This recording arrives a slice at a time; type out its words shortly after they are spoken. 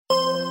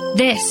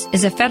This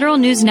is a Federal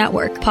News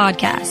Network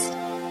podcast.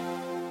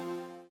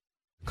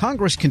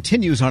 Congress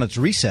continues on its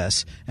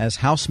recess as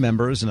House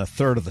members and a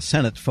third of the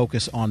Senate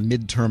focus on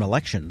midterm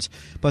elections.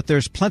 But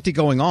there's plenty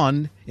going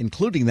on,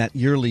 including that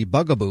yearly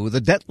bugaboo,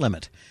 the debt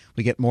limit.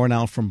 We get more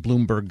now from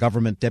Bloomberg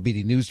Government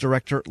Deputy News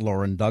Director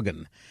Lauren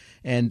Duggan.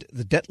 And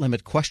the debt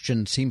limit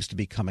question seems to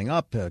be coming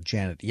up.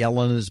 Janet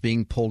Yellen is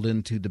being pulled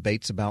into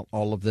debates about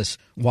all of this.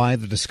 Why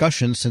the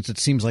discussion, since it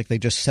seems like they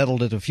just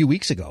settled it a few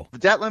weeks ago? The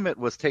debt limit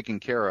was taken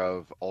care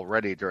of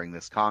already during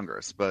this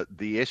Congress, but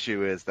the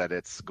issue is that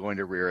it's going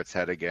to rear its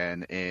head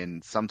again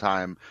in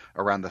sometime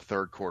around the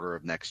third quarter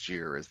of next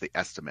year is the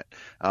estimate.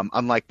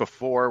 Unlike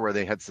before where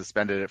they had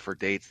suspended it for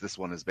dates, this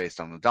one is based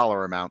on the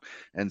dollar amount.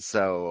 And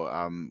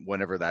so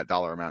whenever that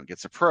dollar amount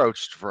gets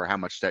approached for how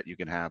much debt you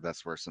can have,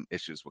 that's where some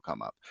issues will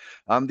come up.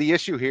 The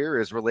issue here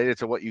is related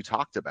to what you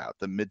talked about,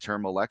 the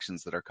midterm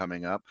elections that are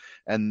coming up,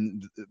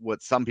 and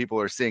what some people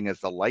are seeing as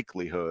the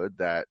likelihood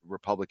that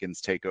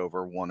Republicans take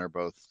over one or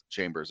both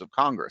chambers of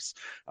Congress.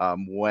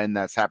 When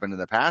that's happened in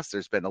the past,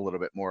 there's been a little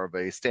bit more of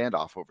a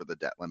standoff over the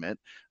debt limit,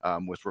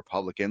 with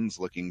Republicans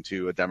looking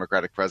to a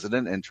Democratic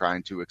president and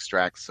trying to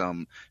extract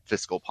some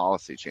fiscal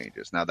policy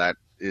changes. Now, that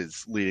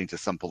is leading to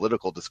some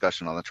political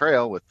discussion on the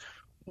trail with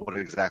what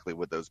exactly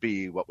would those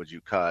be? What would you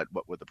cut?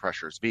 What would the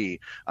pressures be?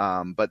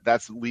 But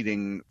that's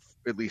leading,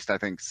 at least I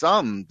think,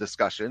 some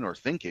discussion or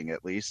thinking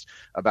at least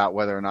about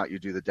whether or not you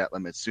do the debt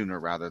limit sooner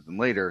rather than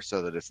later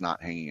so that it's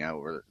not hanging out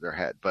over their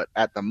head. But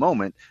at the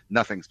moment,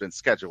 nothing's been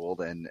scheduled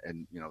and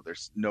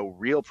there's no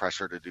real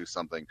pressure to do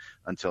something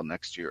until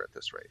next year at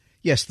this rate.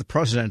 Yes, the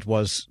president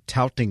was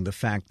touting the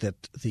fact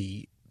that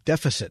the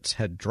deficits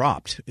had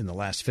dropped in the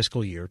last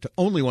fiscal year to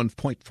only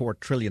 $1.4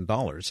 trillion.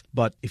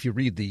 But if you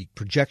read the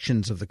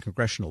projections of the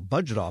Congressional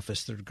Budget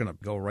Office, they're going to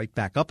go right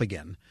back up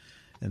again.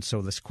 And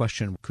so this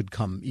question could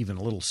come even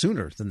a little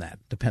sooner than that,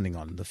 depending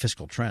on the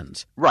fiscal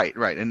trends. Right.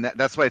 And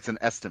that's why it's an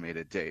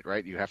estimated date,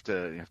 right? You have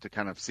to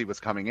kind of see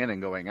what's coming in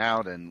and going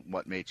out and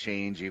what may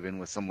change even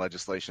with some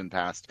legislation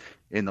passed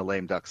in the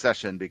lame duck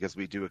session, because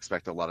we do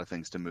expect a lot of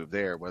things to move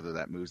there. Whether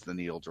that moves the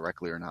needle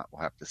directly or not,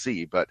 we'll have to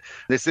see. But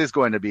this is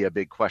going to be a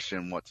big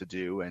question what to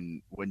do.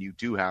 And when you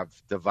do have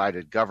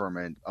divided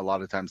government, a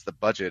lot of times the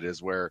budget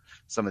is where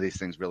some of these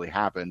things really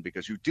happen,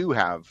 because you do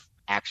have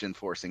action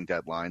forcing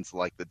deadlines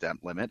like the debt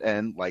limit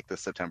and like the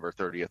September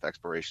 30th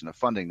expiration of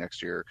funding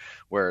next year,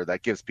 where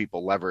that gives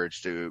people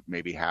leverage to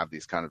maybe have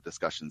these kind of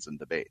discussions and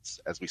debates,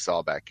 as we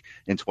saw back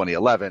in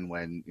 2011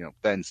 when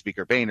then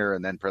Speaker Boehner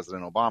and then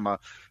President Obama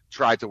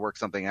tried to work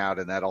something out,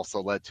 and that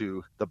also led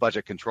to the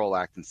Budget Control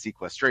Act and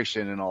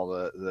sequestration and all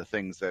the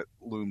things that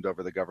loomed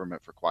over the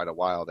government for quite a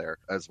while there,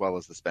 as well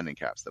as the spending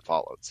caps that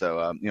followed. So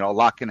a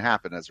lot can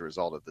happen as a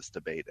result of this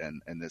debate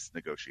and this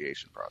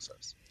negotiation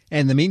process. And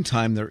in the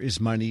meantime, there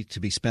is money to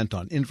be spent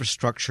on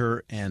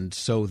infrastructure, and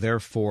so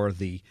therefore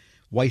the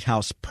White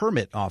House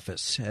Permit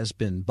Office has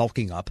been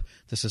bulking up.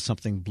 This is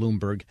something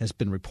Bloomberg has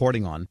been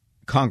reporting on.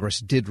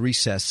 Congress did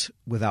recess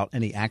without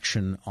any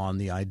action on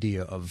the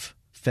idea of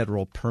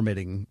federal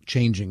permitting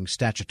changing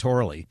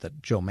statutorily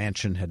that Joe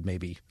Manchin had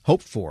maybe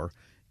hoped for,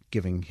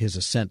 giving his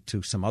assent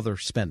to some other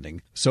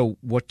spending. So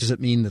what does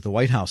it mean that the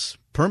White House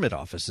Permit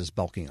Office is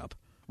bulking up?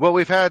 Well,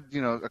 we've had,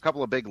 a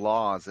couple of big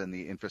laws in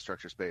the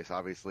infrastructure space.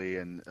 Obviously,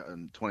 in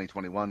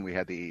 2021, we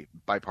had the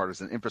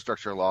bipartisan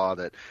infrastructure law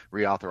that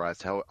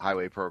reauthorized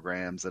highway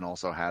programs and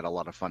also had a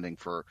lot of funding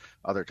for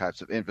other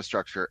types of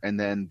infrastructure. And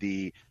then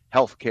the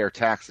healthcare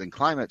tax and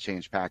climate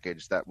change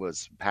package that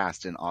was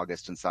passed in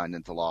August and signed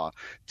into law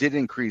did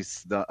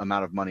increase the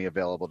amount of money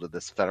available to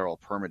this federal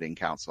permitting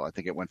council. I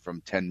think it went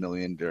from 10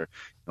 million to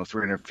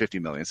 350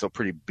 million. So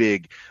pretty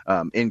big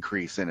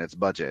increase in its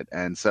budget.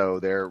 And so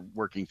they're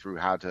working through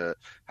how to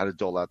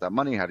dole out that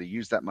money, how to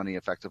use that money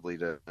effectively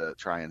to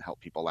try and help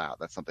people out.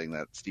 That's something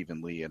that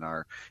Stephen Lee and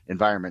our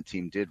environment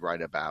team did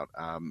write about.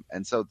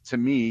 And so to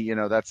me,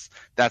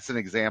 that's an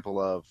example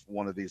of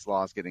one of these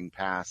laws getting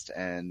passed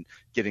and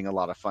getting a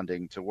lot of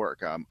funding to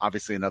work.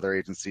 Obviously, another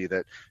agency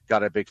that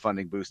got a big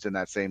funding boost in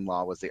that same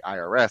law was the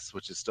IRS,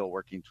 which is still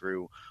working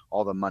through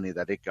all the money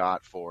that it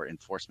got for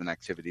enforcement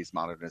activities,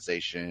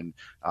 modernization.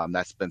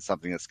 That's been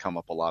something that's come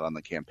up a lot on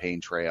the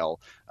campaign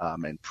trail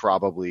and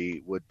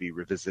probably would be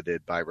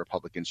revisited by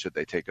Republicans should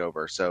they take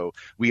over. So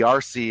we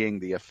are seeing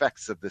the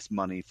effects of this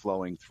money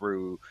flowing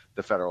through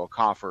the federal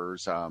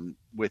coffers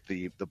with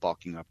the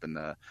bulking up and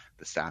the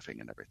staffing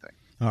and everything.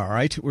 All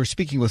right. We're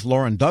speaking with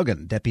Lauren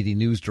Duggan, Deputy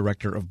News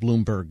Director of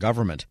Bloomberg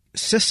Government.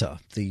 CISA,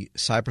 the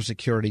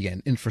Cybersecurity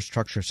and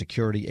Infrastructure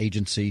Security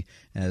Agency,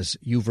 as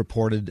you've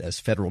reported, as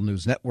Federal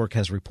News Network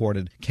has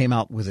reported, came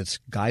out with its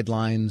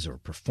guidelines or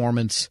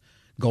performance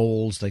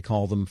goals, they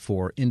call them,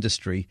 for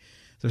industry.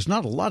 There's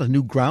not a lot of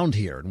new ground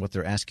here in what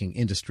they're asking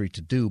industry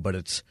to do, but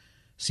it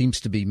seems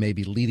to be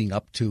maybe leading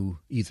up to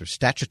either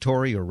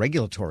statutory or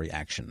regulatory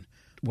action.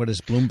 What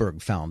has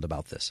Bloomberg found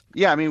about this?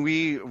 Yeah, I mean,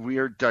 we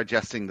are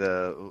digesting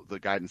the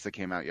guidance that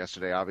came out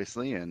yesterday,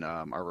 obviously, and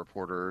our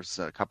reporters,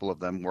 a couple of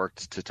them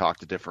worked to talk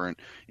to different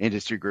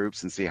industry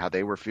groups and see how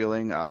they were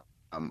feeling.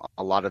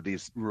 A lot of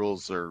these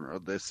rules, or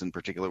this in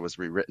particular, was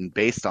rewritten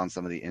based on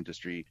some of the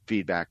industry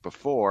feedback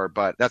before.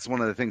 But that's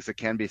one of the things that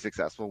can be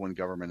successful when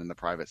government and the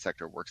private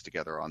sector works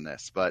together on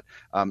this. But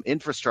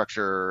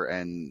infrastructure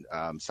and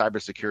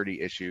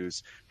cybersecurity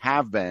issues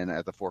have been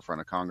at the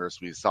forefront of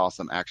Congress. We saw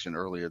some action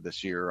earlier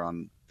this year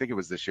on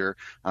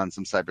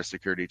some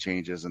cybersecurity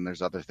changes, and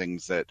there's other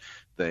things that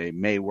they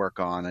may work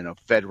on. I know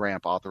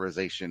FedRAMP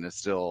authorization is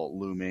still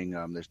looming.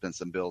 There's been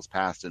some bills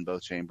passed in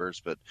both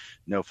chambers, but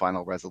no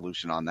final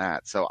resolution on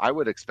that. So I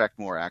would expect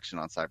more action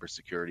on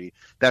cybersecurity.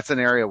 That's an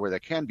area where there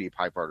can be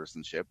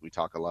bipartisanship. We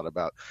talk a lot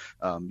about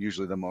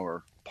usually the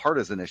more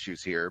partisan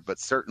issues here, but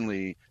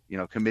certainly,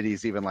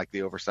 committees even like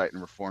the Oversight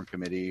and Reform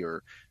Committee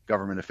or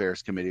Government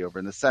Affairs Committee over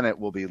in the Senate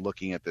will be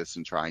looking at this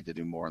and trying to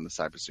do more in the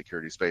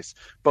cybersecurity space,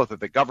 both at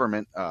the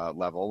government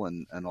level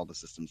and all the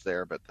systems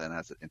there, but then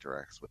as it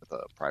interacts with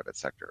the private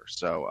sector.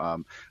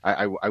 So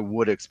I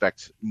would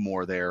expect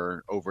more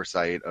there,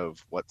 oversight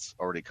of what's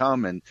already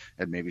come and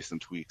maybe some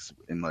tweaks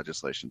in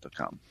legislation to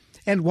come.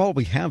 And while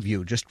we have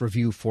you, just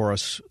review for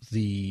us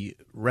the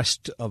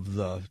rest of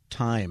the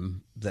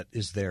time that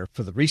is there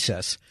for the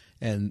recess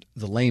and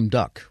the lame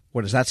duck.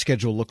 What does that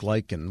schedule look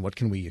like, and what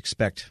can we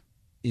expect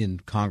in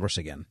Congress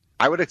again?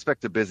 I would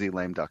expect a busy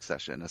lame duck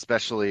session,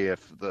 especially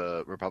if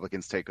the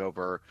Republicans take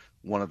over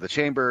one of the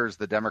chambers.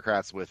 The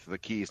Democrats, with the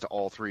keys to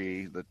all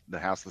three, the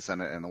House, the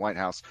Senate, and the White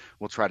House,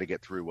 will try to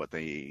get through what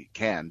they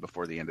can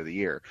before the end of the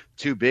year.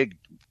 Two big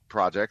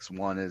projects.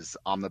 One is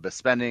omnibus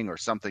spending, or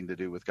something to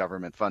do with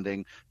government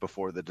funding,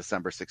 before the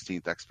December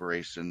 16th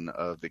expiration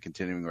of the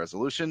continuing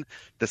resolution.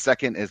 The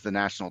second is the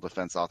National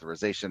Defense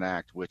Authorization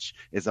Act, which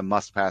is a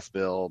must-pass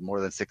bill. More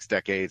than 6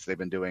 decades they've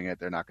been doing it.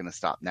 They're not going to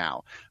stop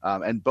now.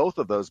 And both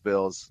of those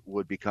bills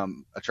would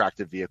become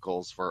attractive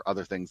vehicles for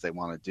other things they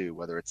want to do,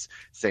 whether it's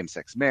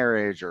same-sex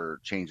marriage or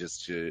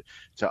changes to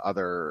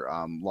other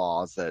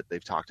laws that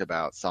they've talked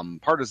about, some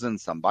partisan,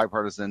 some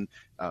bipartisan.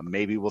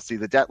 Maybe we'll see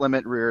the debt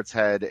limit rear its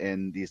head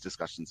in these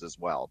discussions as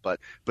well. But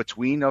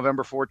between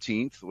November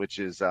 14th, which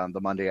is the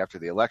Monday after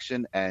the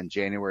election, and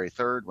January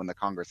 3rd, when the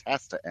Congress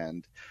has to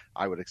end,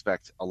 I would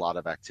expect a lot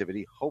of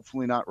activity.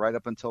 Hopefully not right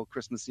up until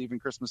Christmas Eve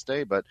and Christmas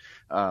Day, but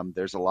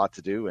there's a lot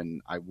to do,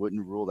 and I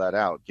wouldn't rule that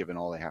out given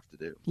all they have to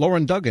do.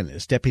 Lauren Duggan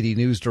is Deputy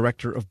News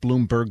Director of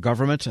Bloomberg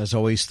Government. As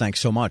always,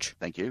 thanks so much.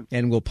 Thank you.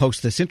 And we'll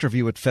post this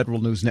interview at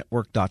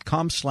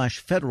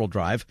federalnewsnetwork.com/Federal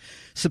Drive.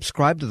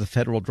 Subscribe to the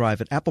Federal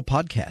Drive at Apple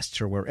Podcasts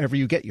or wherever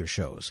you get your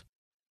shows.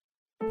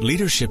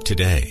 Leadership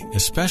today,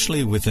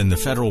 especially within the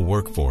federal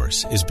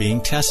workforce, is being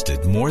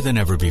tested more than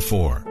ever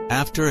before.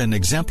 After an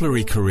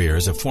exemplary career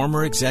as a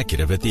former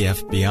executive at the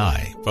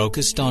FBI,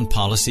 focused on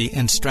policy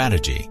and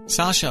strategy,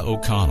 Sasha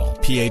O'Connell,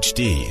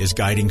 Ph.D., is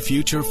guiding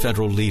future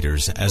federal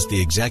leaders as the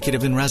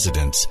executive in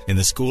residence in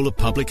the School of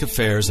Public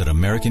Affairs at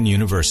American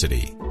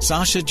University.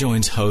 Sasha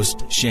joins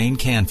host Shane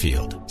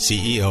Canfield,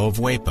 CEO of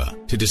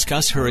WEPA, to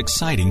discuss her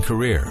exciting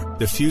career,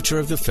 the future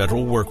of the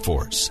federal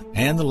workforce,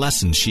 and the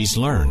lessons she's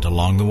learned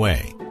along the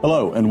way.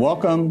 Hello, and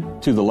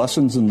welcome to the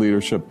Lessons in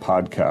Leadership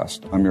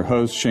podcast. I'm your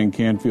host, Shane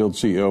Canfield,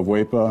 CEO of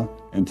WEPA,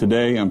 and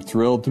today I'm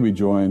thrilled to be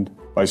joined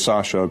by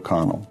Sasha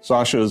O'Connell.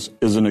 Sasha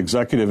is an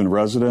executive in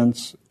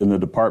residence in the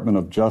Department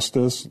of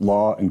Justice,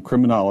 Law, and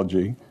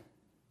Criminology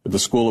at the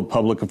School of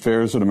Public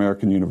Affairs at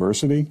American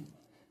University,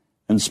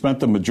 and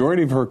spent the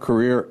majority of her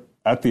career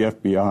at the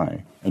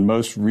FBI, and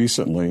most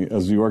recently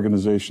as the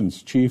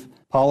organization's Chief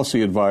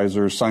Policy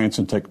Advisor, Science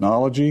and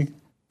Technology,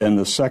 and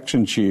the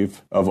Section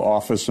Chief of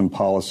Office and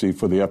Policy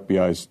for the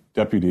FBI's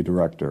Deputy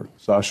Director.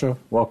 Sasha,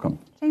 welcome.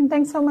 Shane,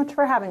 thanks so much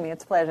for having me.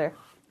 It's a pleasure.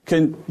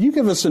 Can you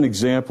give us an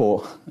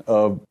example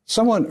of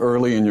someone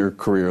early in your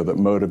career that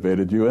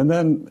motivated you, and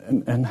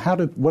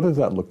what did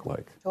that look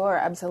like? Sure,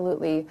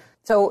 absolutely.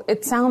 So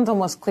it sounds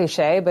almost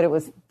cliche, but it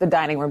was the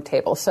dining room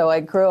table. So I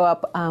grew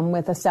up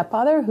with a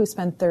stepfather who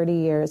spent 30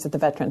 years at the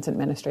Veterans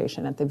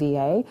Administration at the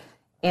VA,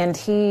 and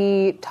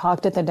he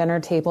talked at the dinner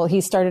table. He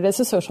started as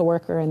a social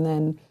worker and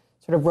then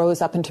sort of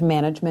rose up into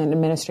management,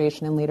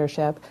 administration, and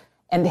leadership.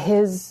 And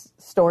his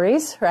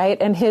stories, right,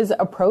 and his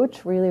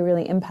approach really,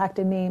 really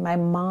impacted me. My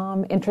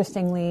mom,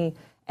 interestingly,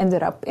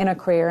 ended up in a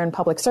career in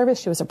public service.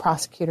 She was a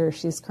prosecutor.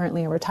 She's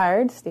currently a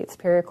retired state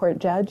superior court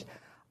judge.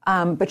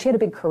 But she had a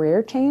big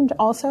career change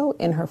also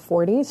in her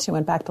 40s. She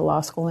went back to law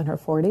school in her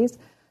 40s.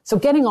 So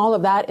getting all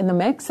of that in the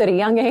mix at a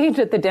young age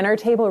at the dinner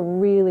table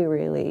really,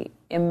 really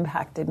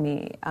impacted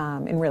me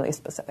in really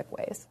specific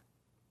ways.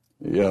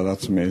 Yeah,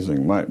 that's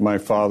amazing. My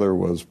father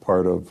was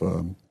part of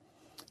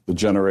the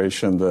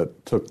generation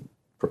that took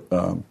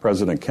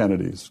President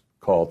Kennedy's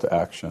call to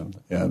action.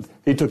 And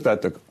he took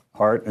that to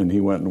heart, and he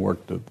went and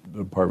worked at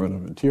the Department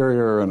of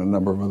Interior and a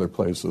number of other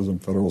places in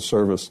federal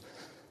service.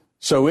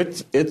 So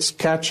it's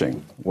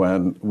catching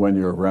when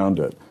you're around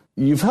it.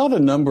 You've held a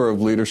number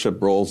of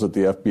leadership roles at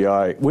the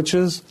FBI, which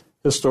is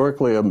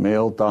historically a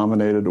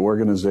male-dominated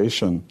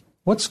organization.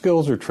 What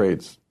skills or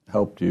traits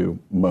helped you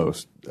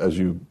most as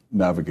you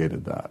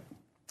navigated that?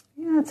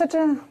 Yeah, it's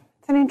an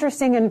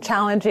interesting and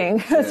challenging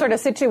sort of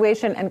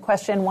situation and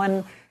question.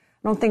 One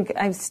don't think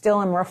I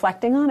still am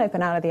reflecting on. I've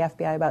been out of the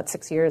FBI about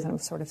 6 years, and I'm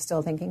sort of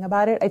still thinking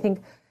about it. I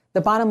think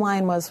the bottom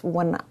line was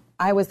when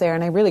I was there,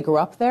 and I really grew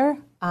up there,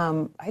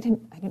 I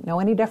didn't know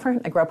any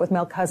different. I grew up with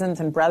male cousins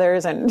and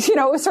brothers, and it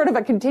was sort of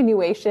a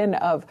continuation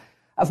of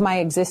my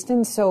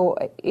existence. So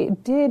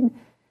it did,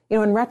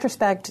 in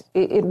retrospect,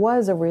 it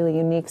was a really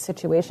unique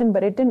situation,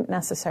 but it didn't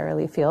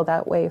necessarily feel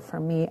that way for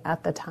me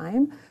at the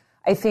time.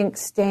 I think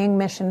staying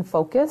mission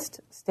focused,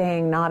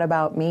 staying not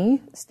about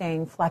me,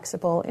 staying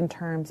flexible in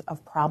terms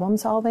of problem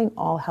solving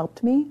all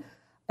helped me.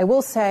 I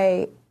will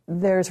say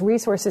there's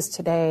resources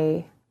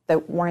today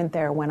that weren't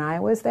there when I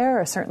was there,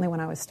 or certainly when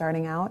I was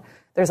starting out.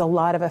 There's a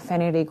lot of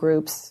affinity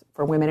groups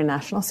for women in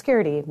national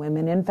security,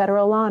 women in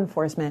federal law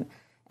enforcement.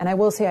 And I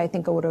will say I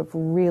think I would have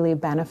really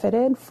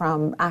benefited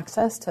from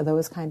access to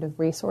those kind of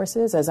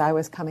resources as I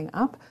was coming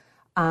up.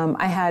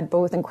 I had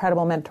both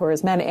incredible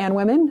mentors, men and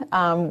women,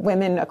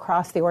 women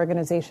across the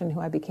organization who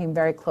I became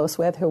very close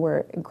with, who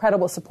were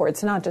incredible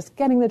supports, not just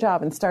getting the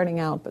job and starting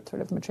out, but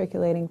sort of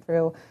matriculating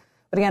through.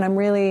 But again, I'm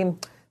really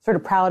sort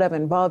of proud of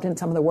and involved in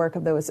some of the work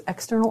of those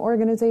external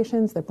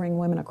organizations that bring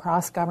women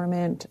across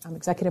government,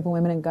 executive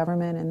women in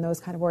government, and those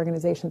kind of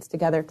organizations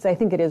together, because I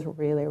think it is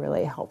really,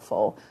 really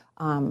helpful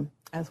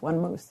as one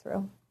moves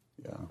through.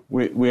 Yeah,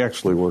 we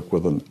actually work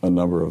with a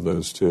number of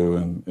those too,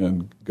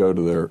 and go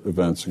to their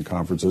events and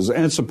conferences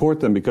and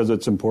support them because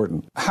it's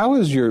important. How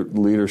has your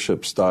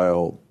leadership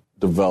style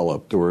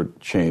developed or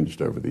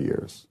changed over the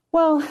years?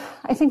 Well,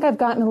 I think I've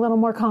gotten a little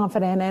more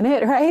confident in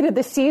it, right?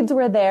 The seeds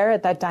were there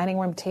at that dining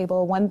room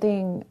table. One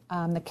thing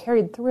that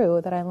carried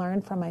through that I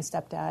learned from my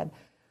stepdad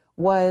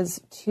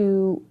was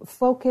to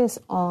focus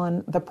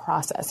on the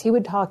process. He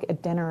would talk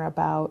at dinner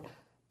about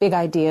big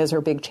ideas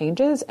or big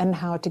changes and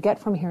how to get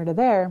from here to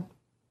there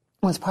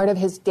was part of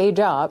his day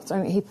job.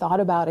 So he thought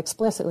about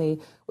explicitly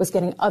was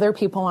getting other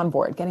people on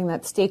board, getting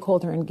that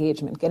stakeholder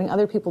engagement, getting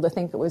other people to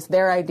think it was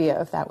their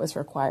idea if that was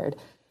required.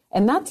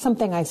 And that's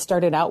something I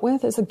started out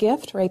with as a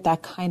gift, right?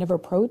 That kind of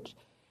approach.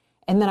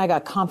 And then I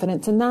got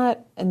confidence in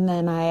that, and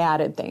then I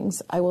added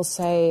things. I will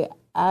say,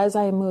 as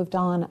I moved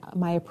on,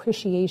 my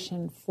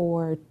appreciation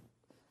for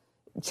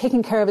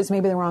taking care of is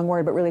maybe the wrong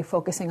word, but really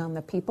focusing on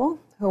the people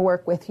who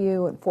work with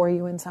you and for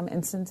you in some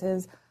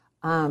instances,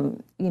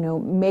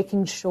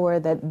 making sure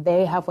that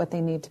they have what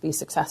they need to be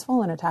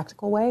successful in a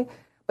tactical way.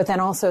 But then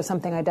also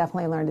something I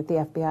definitely learned at the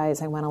FBI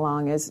as I went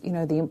along is,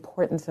 the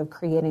importance of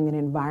creating an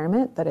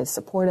environment that is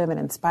supportive and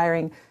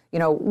inspiring.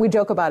 We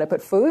joke about it,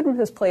 but food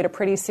has played a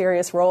pretty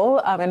serious role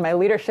in my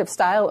leadership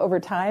style over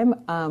time.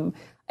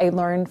 I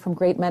learned from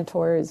great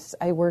mentors.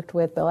 I worked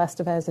with Bill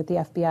Estevez at the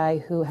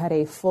FBI, who had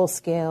a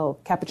full-scale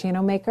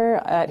cappuccino maker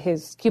at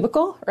his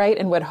cubicle, right,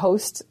 and would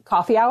host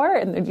coffee hour,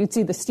 and you'd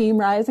see the steam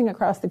rising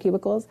across the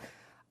cubicles.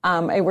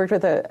 I worked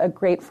with a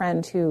great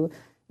friend who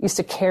used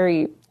to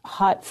carry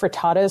hot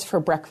frittatas for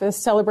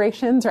breakfast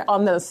celebrations or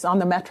on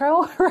the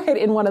metro, right,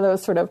 in one of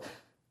those sort of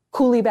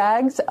coolie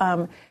bags.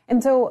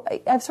 And so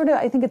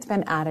I think it's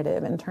been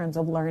additive in terms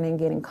of learning,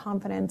 gaining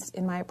confidence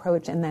in my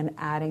approach, and then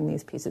adding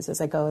these pieces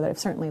as I go that I've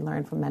certainly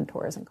learned from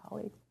mentors and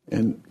colleagues.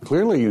 And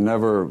clearly you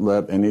never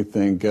let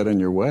anything get in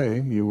your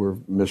way. You were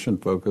mission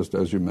focused,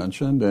 as you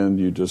mentioned, and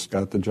you just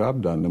got the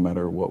job done no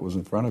matter what was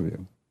in front of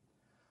you.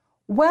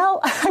 Well,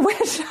 I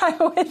wish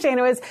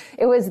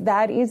it was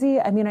that easy.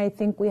 I mean, I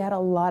think we had a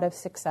lot of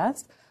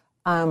success.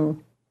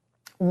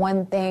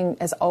 One thing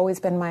has always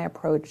been my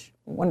approach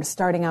when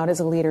starting out as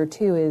a leader,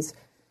 too, is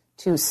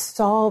to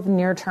solve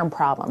near-term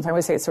problems. I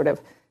always say sort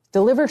of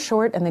deliver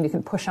short and then you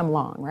can push them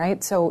long,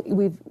 right? So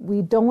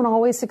we don't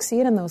always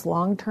succeed in those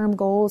long-term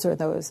goals or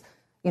those,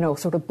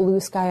 sort of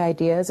blue sky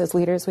ideas as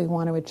leaders we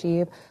want to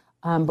achieve.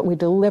 But we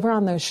deliver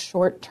on those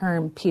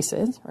short-term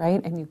pieces,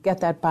 right? And you get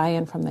that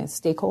buy-in from the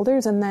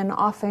stakeholders. And then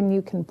often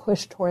you can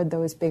push toward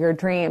those bigger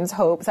dreams,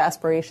 hopes,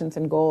 aspirations,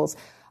 and goals.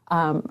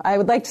 I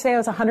would like to say I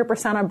was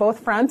 100% on both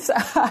fronts.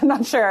 I'm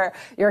not sure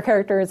your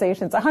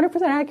characterization is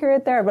 100%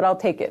 accurate there, but I'll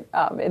take it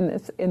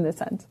in this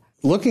sense.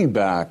 Looking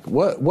back,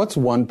 what's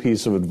one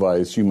piece of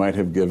advice you might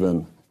have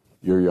given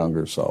your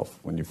younger self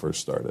when you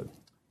first started?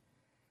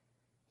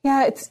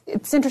 Yeah,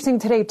 it's interesting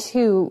today,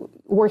 too,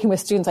 working with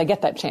students, I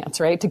get that chance,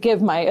 right, to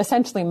give my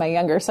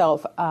younger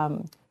self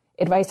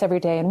advice every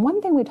day. And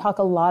one thing we talk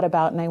a lot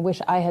about, and I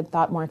wish I had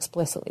thought more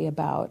explicitly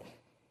about,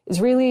 is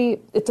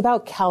really, it's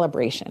about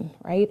calibration,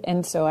 right?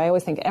 And so I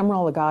always think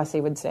Emeril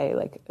Lagasse would say,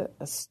 like,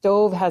 a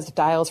stove has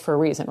dials for a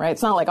reason, right?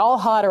 It's not like all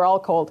hot or all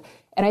cold.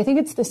 And I think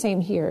it's the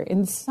same here.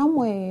 In some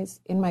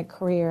ways, in my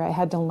career, I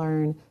had to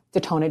learn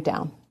to tone it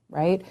down,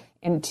 right?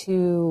 And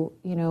to,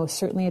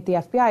 certainly at the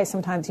FBI,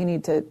 sometimes you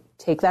need to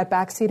take that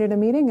back seat at a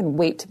meeting and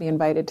wait to be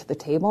invited to the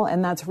table.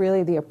 And that's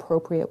really the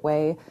appropriate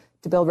way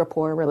to build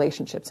rapport,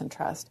 relationships, and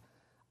trust.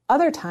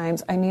 Other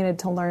times, I needed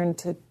to learn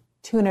to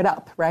tune it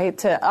up, right?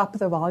 To up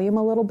the volume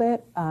a little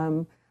bit.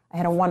 I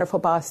had a wonderful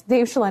boss,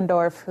 Dave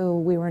Schlendorf, who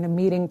we were in a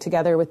meeting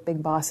together with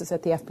big bosses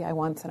at the FBI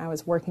once, and I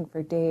was working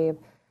for Dave.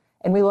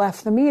 And we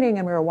left the meeting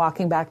and we were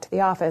walking back to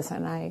the office,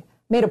 and I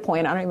made a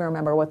point. I don't even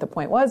remember what the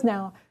point was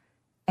now.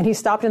 And he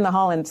stopped in the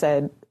hall and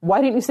said,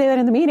 "Why didn't you say that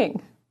in the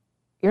meeting?"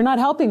 you're not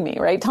helping me,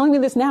 right? Telling me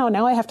this now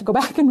I have to go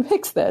back and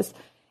fix this.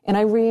 And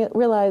I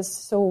realized,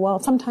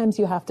 sometimes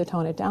you have to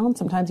tone it down,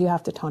 sometimes you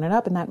have to tone it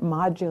up, and that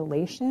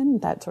modulation,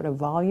 that sort of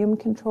volume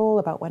control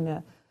about when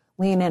to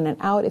lean in and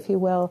out, if you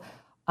will,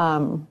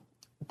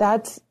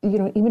 that's,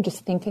 even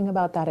just thinking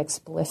about that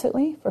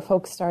explicitly for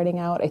folks starting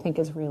out, I think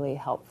is really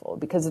helpful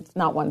because it's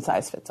not one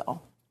size fits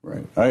all.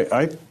 Right.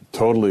 I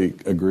totally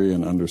agree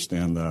and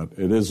understand that.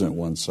 It isn't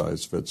one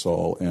size fits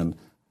all. And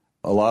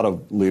a lot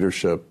of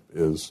leadership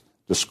is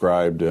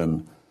described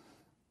in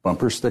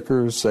bumper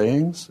stickers,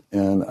 sayings,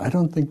 and I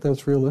don't think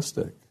that's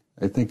realistic.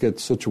 I think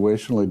it's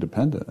situationally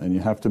dependent, and you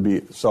have to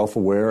be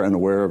self-aware and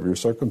aware of your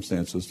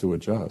circumstances to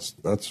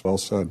adjust. That's well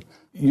said.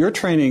 You're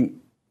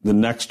training the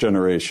next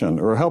generation,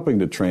 or helping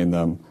to train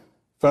them,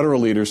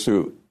 federal leaders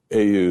through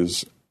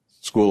AU's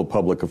School of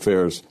Public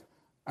Affairs.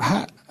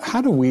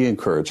 How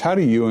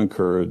do you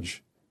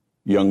encourage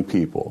young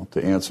people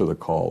to answer the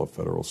call of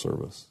federal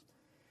service?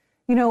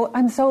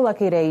 I'm so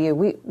lucky at AU.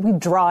 We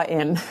draw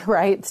in,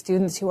 right,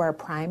 students who are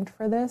primed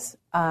for this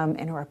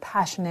and who are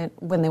passionate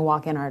when they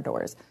walk in our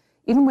doors.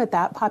 Even with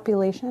that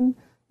population,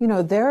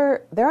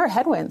 there are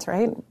headwinds,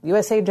 right?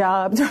 USA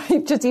jobs,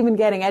 right? Just even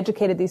getting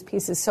educated, these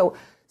pieces. So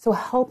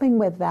helping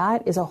with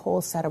that is a whole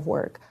set of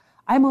work.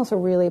 I'm also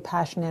really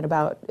passionate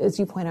about, as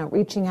you point out,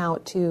 reaching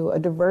out to a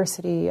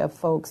diversity of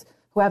folks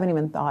who haven't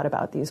even thought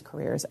about these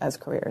careers as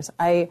careers.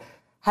 I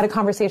had a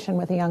conversation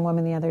with a young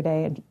woman the other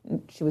day, and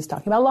she was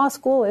talking about law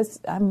school.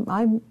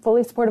 I'm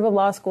fully supportive of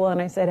law school, and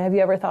I said, have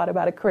you ever thought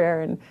about a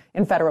career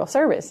in federal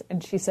service?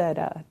 And she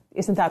said,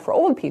 isn't that for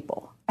old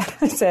people?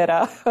 I said,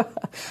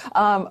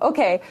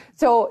 okay.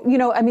 So,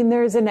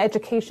 there's an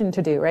education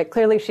to do, right?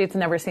 Clearly she's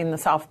never seen the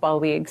softball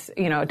leagues,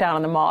 down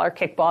on the mall or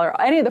kickball or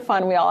any of the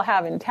fun we all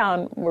have in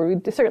town, where we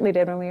certainly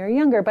did when we were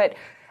younger. But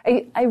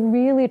I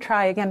really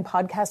try, again,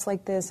 podcasts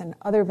like this and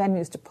other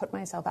venues to put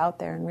myself out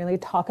there and really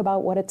talk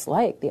about what it's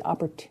like, the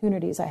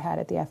opportunities I had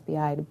at the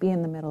FBI to be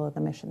in the middle of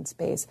the mission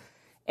space,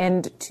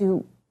 and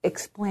to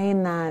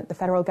explain that the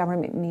federal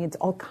government needs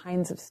all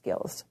kinds of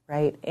skills,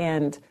 right?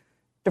 And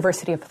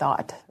diversity of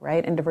thought,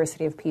 right? And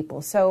diversity of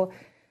people. So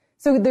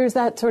there's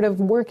that sort of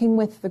working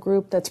with the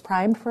group that's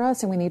primed for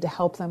us, and we need to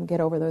help them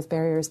get over those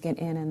barriers, get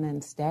in, and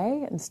then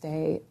stay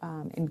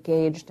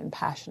engaged and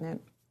passionate.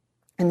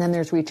 And then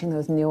there's reaching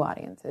those new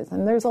audiences.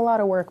 And there's a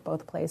lot of work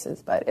both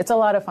places, but it's a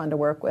lot of fun to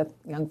work with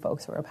young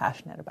folks who are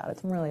passionate about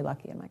it. So I'm really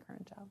lucky in my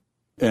current job.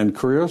 And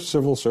career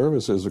civil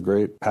service is a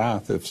great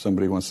path if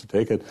somebody wants to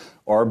take it.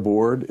 Our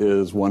board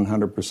is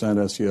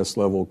 100% SES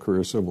level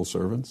career civil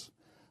servants.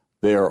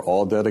 They are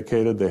all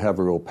dedicated. They have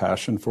a real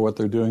passion for what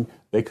they're doing.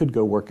 They could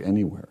go work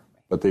anywhere,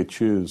 but they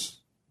choose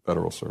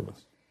federal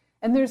service.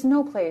 And there's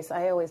no place,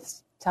 I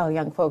always tell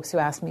young folks who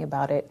ask me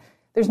about it,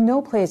 there's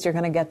no place you're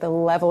going to get the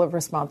level of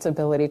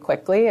responsibility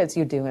quickly as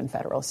you do in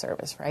federal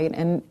service, right?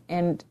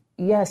 And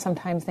yes,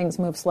 sometimes things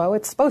move slow.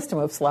 It's supposed to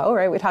move slow,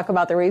 right? We talk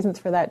about the reasons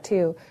for that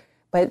too.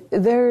 But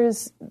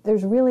there's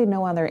really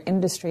no other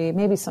industry,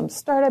 maybe some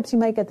startups you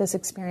might get this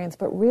experience,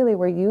 but really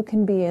where you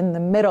can be in the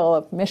middle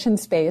of mission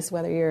space,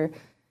 whether you're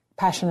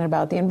passionate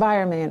about the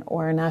environment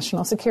or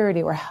national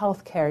security or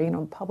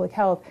healthcare, public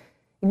health,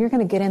 and you're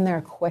going to get in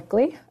there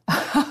quickly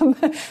and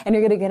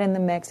you're going to get in the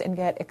mix and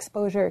get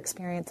exposure,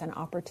 experience, and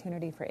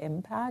opportunity for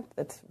impact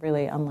that's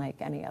really unlike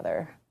any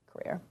other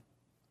career.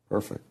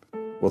 Perfect.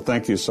 Well,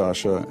 thank you,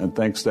 Sasha, and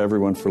thanks to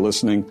everyone for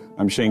listening.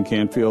 I'm Shane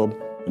Canfield,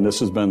 and this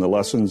has been the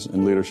Lessons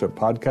in Leadership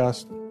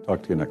podcast.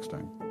 Talk to you next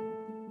time.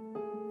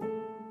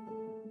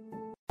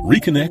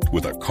 Reconnect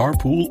with a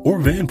carpool or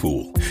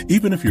vanpool.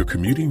 Even if you're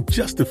commuting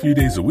just a few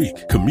days a week,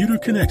 Commuter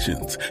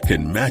Connections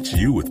can match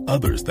you with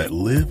others that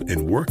live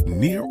and work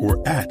near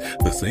or at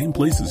the same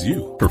place as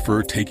you.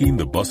 Prefer taking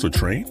the bus or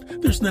train?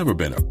 There's never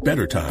been a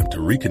better time to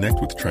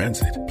reconnect with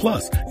transit.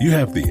 Plus, you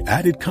have the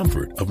added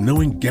comfort of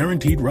knowing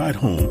Guaranteed Ride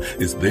Home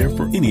is there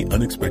for any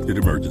unexpected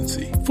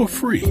emergency for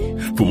free.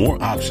 For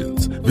more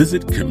options,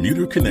 visit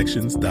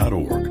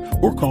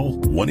commuterconnections.org or call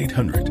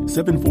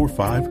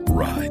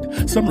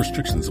 1-800-745-RIDE. Some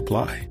restrictions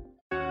apply.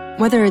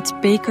 Whether it's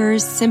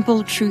Baker's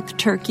Simple Truth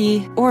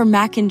Turkey or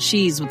mac and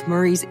cheese with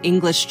Murray's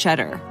English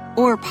Cheddar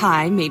or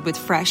pie made with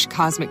fresh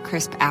Cosmic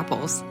Crisp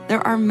apples, there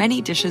are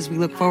many dishes we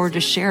look forward to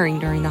sharing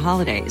during the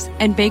holidays.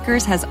 And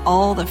Baker's has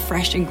all the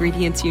fresh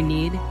ingredients you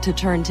need to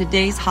turn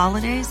today's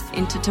holidays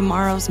into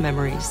tomorrow's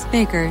memories.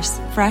 Baker's,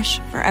 fresh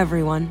for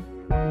everyone.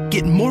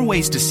 Get more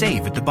ways to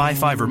save at the Buy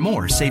 5 or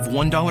More Save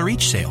 $1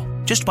 each sale.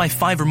 Just buy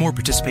 5 or more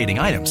participating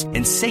items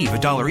and save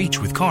 $1 each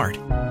with card.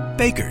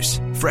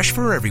 Baker's, fresh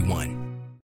for everyone.